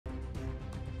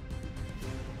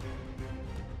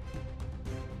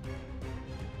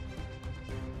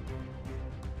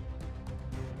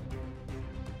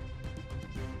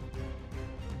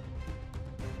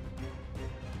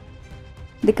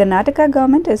The Karnataka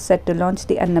government is set to launch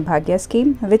the Bhagya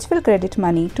scheme, which will credit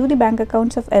money to the bank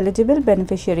accounts of eligible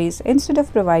beneficiaries instead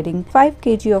of providing 5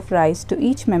 kg of rice to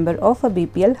each member of a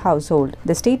BPL household.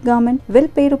 The state government will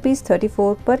pay Rs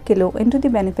 34 per kilo into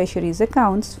the beneficiaries'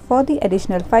 accounts for the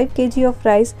additional 5 kg of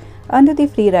rice under the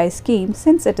free rice scheme,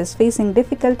 since it is facing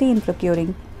difficulty in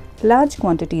procuring large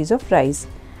quantities of rice.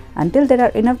 Until there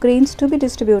are enough grains to be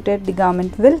distributed, the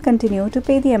government will continue to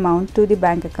pay the amount to the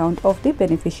bank account of the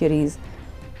beneficiaries.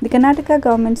 The Karnataka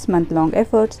government's month-long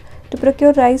efforts to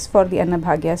procure rice for the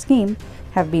Bhagya scheme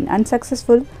have been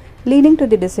unsuccessful, leading to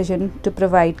the decision to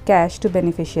provide cash to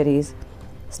beneficiaries.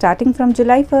 Starting from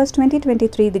July 1,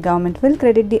 2023, the government will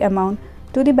credit the amount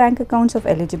to the bank accounts of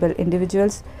eligible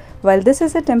individuals. While this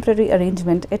is a temporary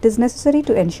arrangement, it is necessary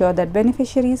to ensure that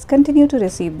beneficiaries continue to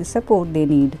receive the support they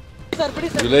need.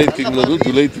 July ತಿಂಗಳಲ್ಲಿ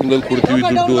ಕೊಡ್ತೀವಿ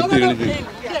ದುಡ್ಡು ಅಂತ ಹೇಳಿದ್ದೀವಿ.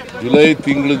 July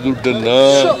ತಿಂಗಳ ದುಡ್ಡನ್ನು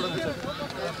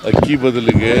ಅಕ್ಕಿ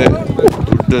ಬದಲಿಗೆ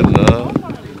ದುಡ್ಡನ್ನು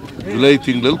ಜುಲೈ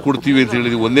ತಿಂಗಳಲ್ಲಿ ಕೊಡ್ತೀವಿ ಅಂತ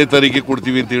ಹೇಳಿದ್ವಿ. 1ನೇ ತಾರೀಕಿಗೆ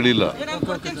ಕೊಡ್ತೀವಿ ಅಂತ ಹೇಳಿಲ್ಲ.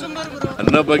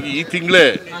 ಅನ್ನಭಾಗ್ಯ ಈ ತಿಂಗಳೇ,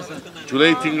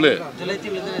 ಜುಲೈ ತಿಂಗಳೇ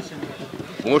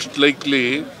ಮೋಸ್ಟ್ ಲೈಕ್ಲಿ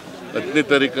 10ನೇ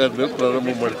ತಾರೀಕು ಆದ್ಮೇಲೆ ಪ್ರಾರಂಭ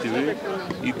ಮಾಡ್ತೀವಿ.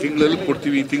 ಈ ತಿಂಗಳಲ್ಲಿ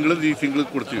ಕೊಡ್ತೀವಿ, ಈ ತಿಂಗಳಲ್ಲಿ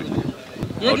ಕೊಡ್ತೀವಿ.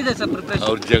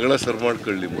 ಅವ್ರ ಜಗಳ ಸರ್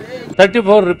ಮಾಡ್ಕೊಳ್ಳಿ.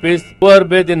 34 rupees, whoever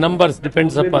by the numbers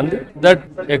depends upon that.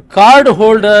 A card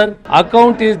holder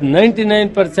account is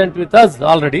 99% with us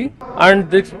already, and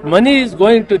this money is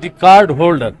going to the card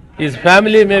holder. His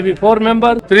family may be 4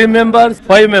 members, 3 members,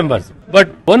 5 members. But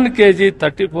 1 kg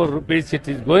 34 rupees, it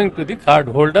is going to the card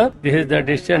holder. This is the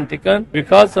decision taken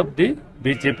because of the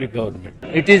BJP government.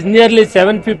 It is nearly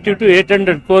 750 to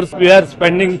 800 crores we are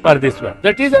spending for this one.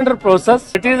 That is under process.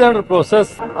 It is under process.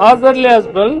 As early as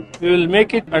well, we will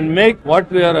make it and make what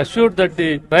we are assured that the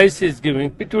price is giving.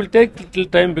 It will take little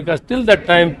time, because till that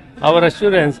time our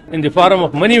assurance in the form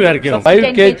of money we are given.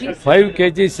 5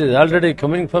 kgs is already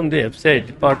coming from the FCI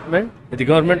department, the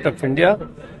government of India.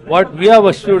 What we have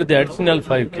assured, the additional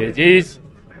 5 kgs,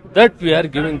 that we are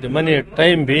giving the money at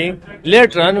time being.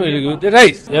 Later on we will give the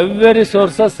rice. Every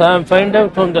sources I am find out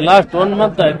from the last 1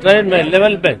 month. I tried my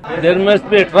level best. There must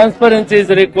be a transparency is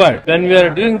required. When we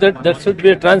are doing that, there should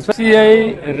be a transparency. CI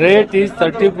rate is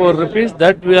 34 rupees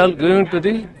that we are giving to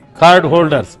the card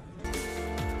holders.